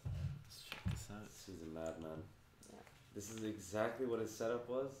 Whoa. Let's check this out. He's a madman. Yeah. This is exactly what his setup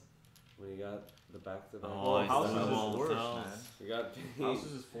was when he got the back-to-back. Oh, I houses see. is Well, worse, hotels. man. You got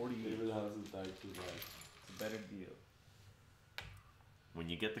Houses is 48. even houses back-to-back. It's a better deal. When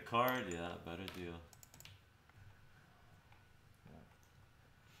you get the card, yeah, better deal.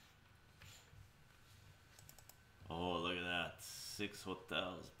 Oh, look at that. 6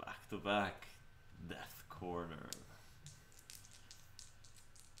 hotels back to back. Death Corner.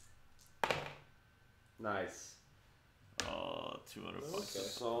 Nice. Oh, 200 bucks.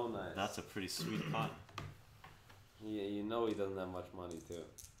 So nice. That's a pretty sweet pot. Yeah, you know he doesn't have much money too.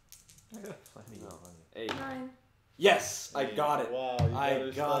 I got plenty No. of money. 8. 9. Yes, I got it. Wow, you I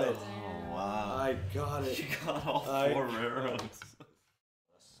better got it. stop. Oh, wow. I got it. You got all I- 4 railroads.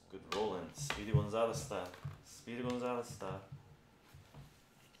 That's good rolling. Speedy Gonzalez style. Speedy Gonzalez style.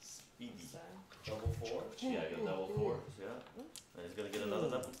 Speedy. So, Double 4. Yeah, I got double 4s, yeah. And he's gonna get another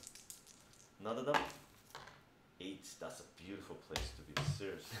double. Another double. 8. That's a beautiful place to be.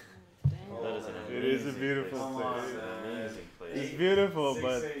 Seriously. damn. That is an It amazing is a beautiful place. place. It is an amazing place. It's beautiful,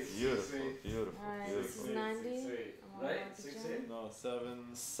 but Beautiful, beautiful, Alright, this is beautiful. 90. I'm on Right? my 6, pajama. 8. No,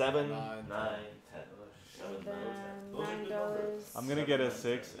 7. 7, 9, 9, 10. And then Those are good numbers. $9. I'm gonna get a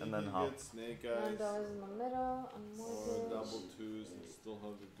 6 and then You hop. get snake $9 eyes. in the middle, Or unmortgaged. double 2s and still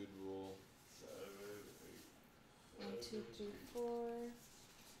have a good roll. 1, 2, 3, 4.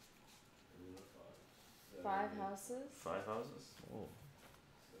 5 houses. 5 houses? Oh.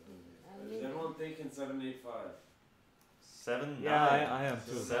 And Is you everyone thinking 7, 8, 5? 7, 9. Yeah, I am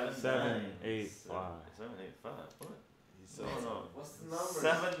too. 7, 7, 9, 8, 7, 5. 7, 8, 5. What? He said No, no. What's the number?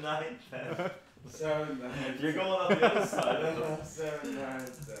 7, 9, 10. 7, 9. You're going on the other side. of the- 7, 9,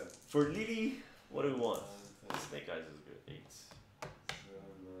 10. For Lily, what do we want? Snake Eyes is good. 8. 7,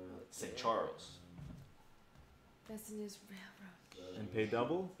 St. Charles. Destiny's Railroad. And pay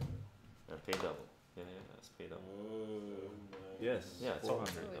double? Pay double. Yeah, that's pay double. Yes. Yeah, it's 400.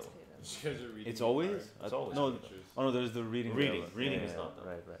 It's always double. paid up. You guys are reading It's the always? card. It's always No, paid double. oh no, there's the reading. Reading. level. Reading Yeah, is yeah, not double.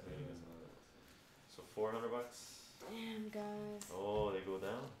 Right, right. So 400 bucks. Damn, guys. Oh, they go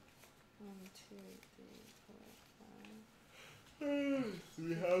down. 1, 2, 3, 4, 5.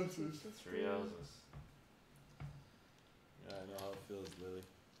 3 houses. 3 houses. Yeah, I know how it feels, Lily.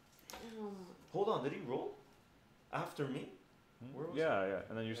 Damn. Hold on, did he roll? After me? Where was Yeah, yeah.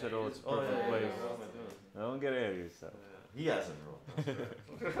 And then you said, oh, it's Oh, perfect yeah, place. yeah, what am I doing? Don't get ahead of yourself. He hasn't rolled. That's right.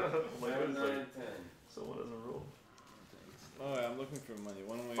 Oh my 7, goodness, 9, like, 10. someone hasn't rolled. Oh, yeah, I'm looking for money.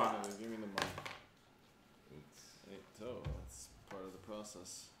 One way or 5. another. Give me the money. 8. Oh, that's part of the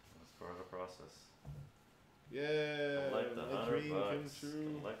process. That's part of the process. Yeah, I like the my 100 dream come bucks.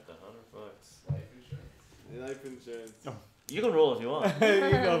 true. I like the 100 bucks. Life insurance. You can roll if you want. You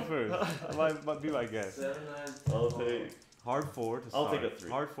go first. Might be my guess. 7, 9, 10. I'll take Hard 4 to I'll start. take a 3.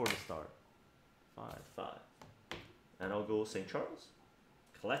 Hard 4 to start. 5. 5. And I'll go St. Charles.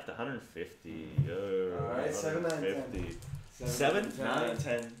 Collect 150. Alright, 7, 9, 10. 150. 7, 9,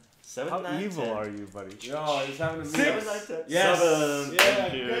 10. 7, How 9, evil 10. are you, buddy? Yo, just having a 7, 9, 10. Yes. 7. Yeah,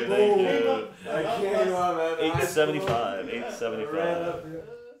 Thank you. good. Thank you. I can't even, man. 875. I ran 875. up here.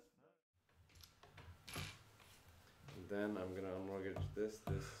 and I'm gonna mortgage this,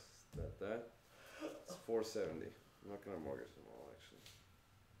 that. It's 470. I'm not gonna mortgage them all actually.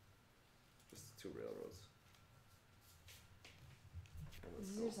 Just the 2 railroads. And This let's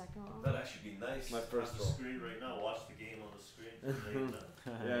is go. your second roll. That'd actually be nice. My first on the roll. screen right now. Watch the game on the screen. Right now.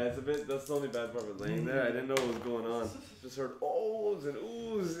 Yeah, it's a bit. That's the only bad part with laying there. I didn't know what was going on. Just heard ohs and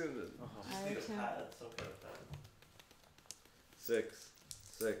oohs and Just need a pad, some kind of pad. 6,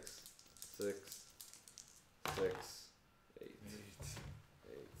 6, 6, 6, 8,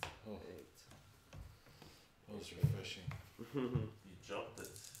 8, Oh. 8. That was refreshing. You jumped it.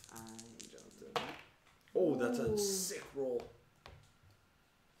 Jumped in. Oh, that's a sick roll.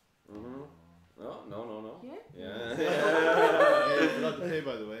 Mm-hmm. Oh, no. Here? Yeah. Hey, you forgot to pay,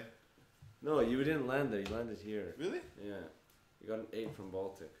 by the way. No, you didn't land there. You landed here. Really? Yeah. You got an 8 from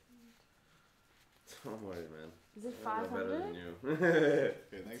Baltic. Don't worry, man. Is it I'm better 500? than you. Okay,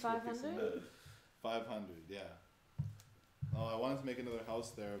 thanks for fixing 500? that. 500, yeah. Oh, I wanted to make another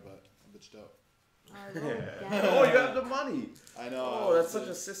house there, but I bitched out. I rolled again. Oh, you have the money. I know. Oh, that's such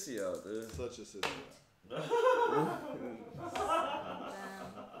a sissy out, dude. Such a system. Damn.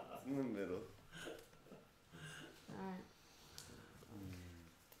 In the middle. Alright.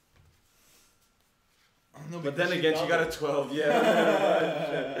 No, But because then again, she got a 12.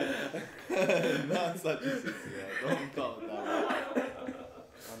 Yeah. Not such a system. Don't call it that way.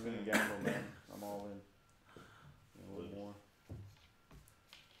 I'm gonna gamble, man. I'm all in. A little more.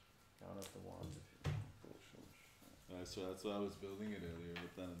 Count up the wands if you So that's why I was building it earlier,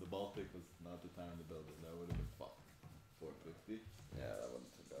 but then the Baltic was not the time to build it. That would have been fucked. 450. Yeah, that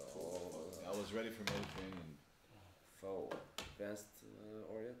wouldn't have gone. I was ready for Mediterranean. So, advanced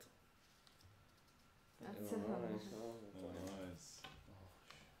Orient. That's Illinois, a so Oh, nice. I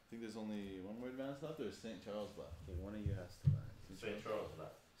think there's only one more advanced left, or is St. Charles left? Okay, one of you has to land. St. Charles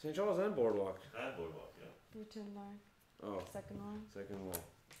left. St. Charles and Boardwalk. And Boardwalk, yeah. Your turn, Larry. Oh, Second one. second wall.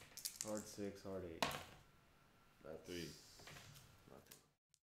 Hard 6, hard 8. That's 3.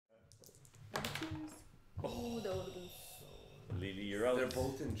 nothing. Oh, that would have been Lily, you're out. They're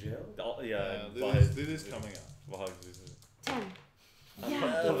both in jail? Oh, yeah. and Lily's coming out. Vahag's is it. 10. I'm Yeah.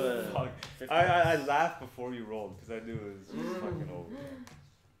 not doing Fuck. 50. I laughed before you rolled because I knew it was just fucking over. It's,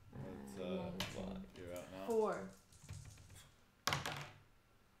 Yeah, what? You're out now. 4. Alright,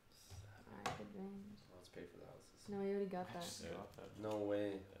 good range. Let's pay for the houses. No, you already got that. Yeah. No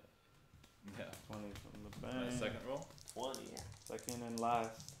way. Yeah. 20 from the My bank. second roll? 20. Yeah. Second and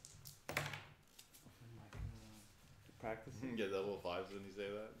last. Oh my god. You practicing? Get double 5s when you say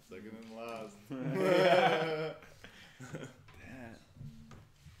that. Second and last. Damn.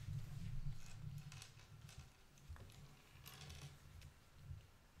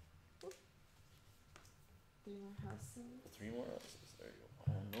 Three more houses. 3 more houses. There you go.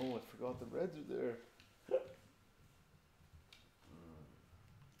 Oh no, I forgot the reds are there.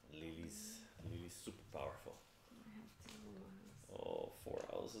 Lily's super powerful. I have 2 more houses. Oh, 4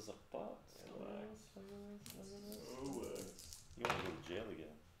 houses a pot. Four rolls. You want to go to jail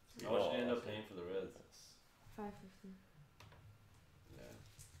again? How much did you end up paying for the Reds? 550. Yeah.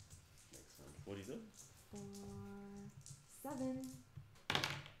 Makes sense. What do you do? 4, 7.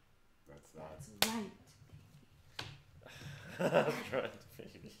 That's not. That's right. I'm trying to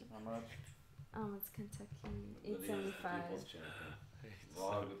figure it How much? It's Kentucky. But he is the 875. People's champion.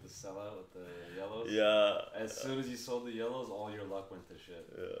 Vlog with the sellout with the yellows. Yeah. As soon as you sold the yellows, all your luck went to shit.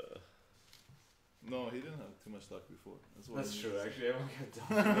 Yeah. No, he didn't have too much luck before. What That's he true. needs. Actually, everyone got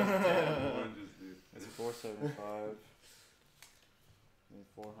damn oranges, dude. It's 475. Need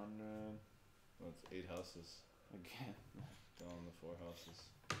 400 Well, it's 8 houses. again. Down the 4 houses.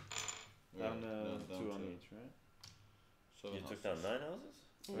 Down No, to 2 on each, right? 7 You houses. took down 9 houses?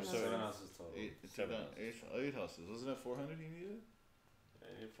 Yeah. Or 7 7 houses total. 8, it took 7 down houses. 8 houses. Wasn't it 400 you needed?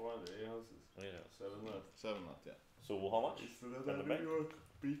 I need 400, 8 houses. 8 houses. 7 left. 7 left, yeah. So how much? And the bank?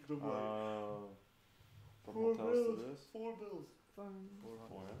 From hotels to this? 4 bills. 400.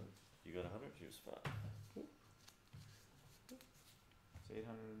 400. You got 100? Here's 5. It's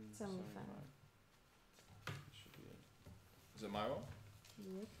 875. Should be it. Is it my roll?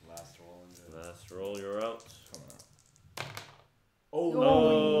 Yep. Last roll in jail. Last roll, you're out. Coming out. Oh,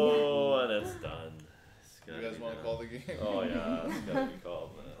 Oh, and it's done. It's You gotta guys be want to done. call the game? Oh yeah, it's gotta be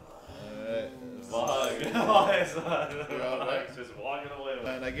called, man. Alright. Why is that? You're out, right? Just walking away.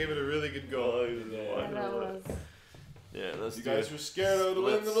 And I gave it a really good go. Oh, he's just Yeah, walking that away. was. Yeah, let's You do guys it. were scared I would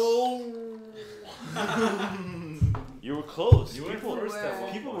win the Let's- whole. You were close. You were people first at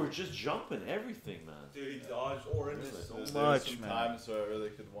one people point. were just jumping everything, man. Dude, he dodged oranges. So There's much, some man. times where I really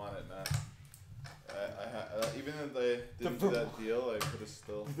could want it, man. Even if they didn't do that deal, I could have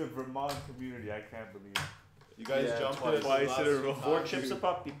still. The Vermont community, I can't believe. You guys Yeah, jumped twice. it Twice last in a row. time. 4 chips a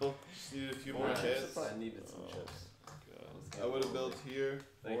pop, people. Just needed a few Four more chips hits. I needed some Oh. chips. I would have built here.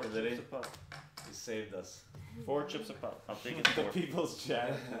 Thank 4 you, chips Liddy. a pop. You saved us. 4 chips a pop. I'll take it. The 4. people's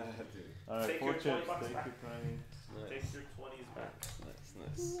chat. Dude, Alright, Take 4 your 20 chips. bucks Thank back. you, Prime. Take your 20s back.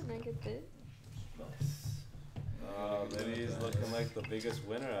 nice. Negative. Liddy's looking like the biggest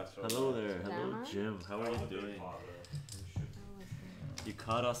winner after all. Hello there. Hello, Llama? Jim. How are you doing? You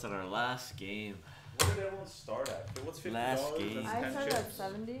caught us at our last game. What did everyone start at? What's $50? Last game. I 10 started at chips?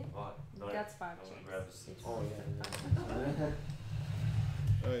 70. Oh, That's 5 I wanna chips. grab this. Each Oh, one.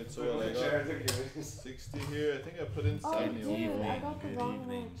 Alright, so what I got 60 here. I think I put in Oh, 70 dude, I overall. got the Good wrong amount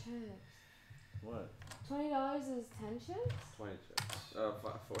evening. of chips. What? $20 is 10 chips? 20 chips.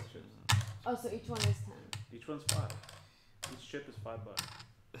 4 chips. Oh, so each one is 10. Each one's 5. Each chip is $5.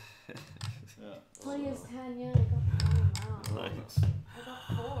 Yeah. 20 is 10, yeah, I got the wrong amount. Nice. I got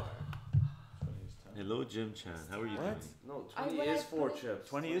 4. 20 is 10. Hello, Jim Chan. How are you What? doing? No, I 20 when is I 4 put it- chips.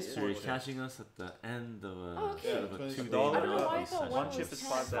 20 is So 4 you're chips. catching us at the end of a, Oh, okay. sort of a $20. 2-day I don't know why I Monopoly thought session. one one chip was is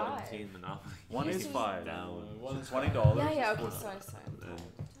 10 $5. 17 Monopoly. One is games 5. down. One is $20. Yeah, yeah, is okay, 4. sorry. And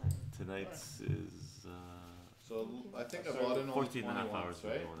tonight's is So I think I Sorry, bought in only 14 20 and a half once, hours we're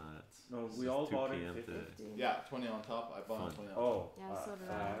right? going at it. No, This we is all 2 bought p.m. in to- 50. Yeah, 20 on top. I bought Fun. in 20 on top. Oh, Yeah, so did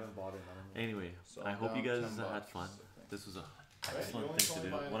I I. haven't bought it. I don't know. Anyway, So I I'm hope you down guys 10 had bucks, fun. I think. This was a Right? excellent You thing to only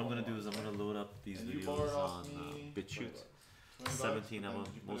do. buy What I'm gonna one do is I'm gonna load up these And you videos borrowed off on me BitChute. 20 17 bucks, I'm and then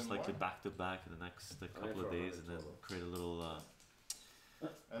did you put most in likely more? back to back in the next couple of days, and then create a little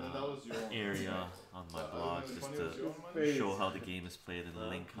And then that was your own area money, on right? my So blog other than the just 20 was to your own money? show how the game is played and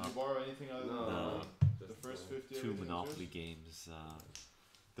link Did you up borrow anything other than the the first 50? 2 everything was Monopoly yours? games,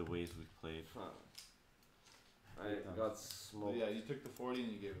 the ways we've played. I got But smoked. yeah, you took the 40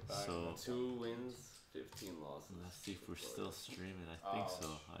 and you gave it back. So- That's 2 wins, 15 losses. Let's see if we're still streaming. I think so.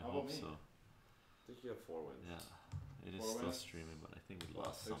 I How about hope me? so. I think you have 4 wins. Yeah, it is 4 still wins? streaming, but I think we what,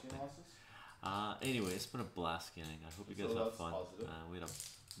 lost 13 something. losses? Anyway, it's been a blast, gang. I hope you So guys have that's fun. positive. We had a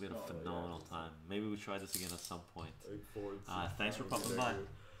Oh, yeah, phenomenal just- time. Maybe we try this again at some point. Like 4 and 6. Thanks for That'd be popping very by. good.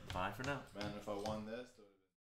 Bye for now. Man, if I won this.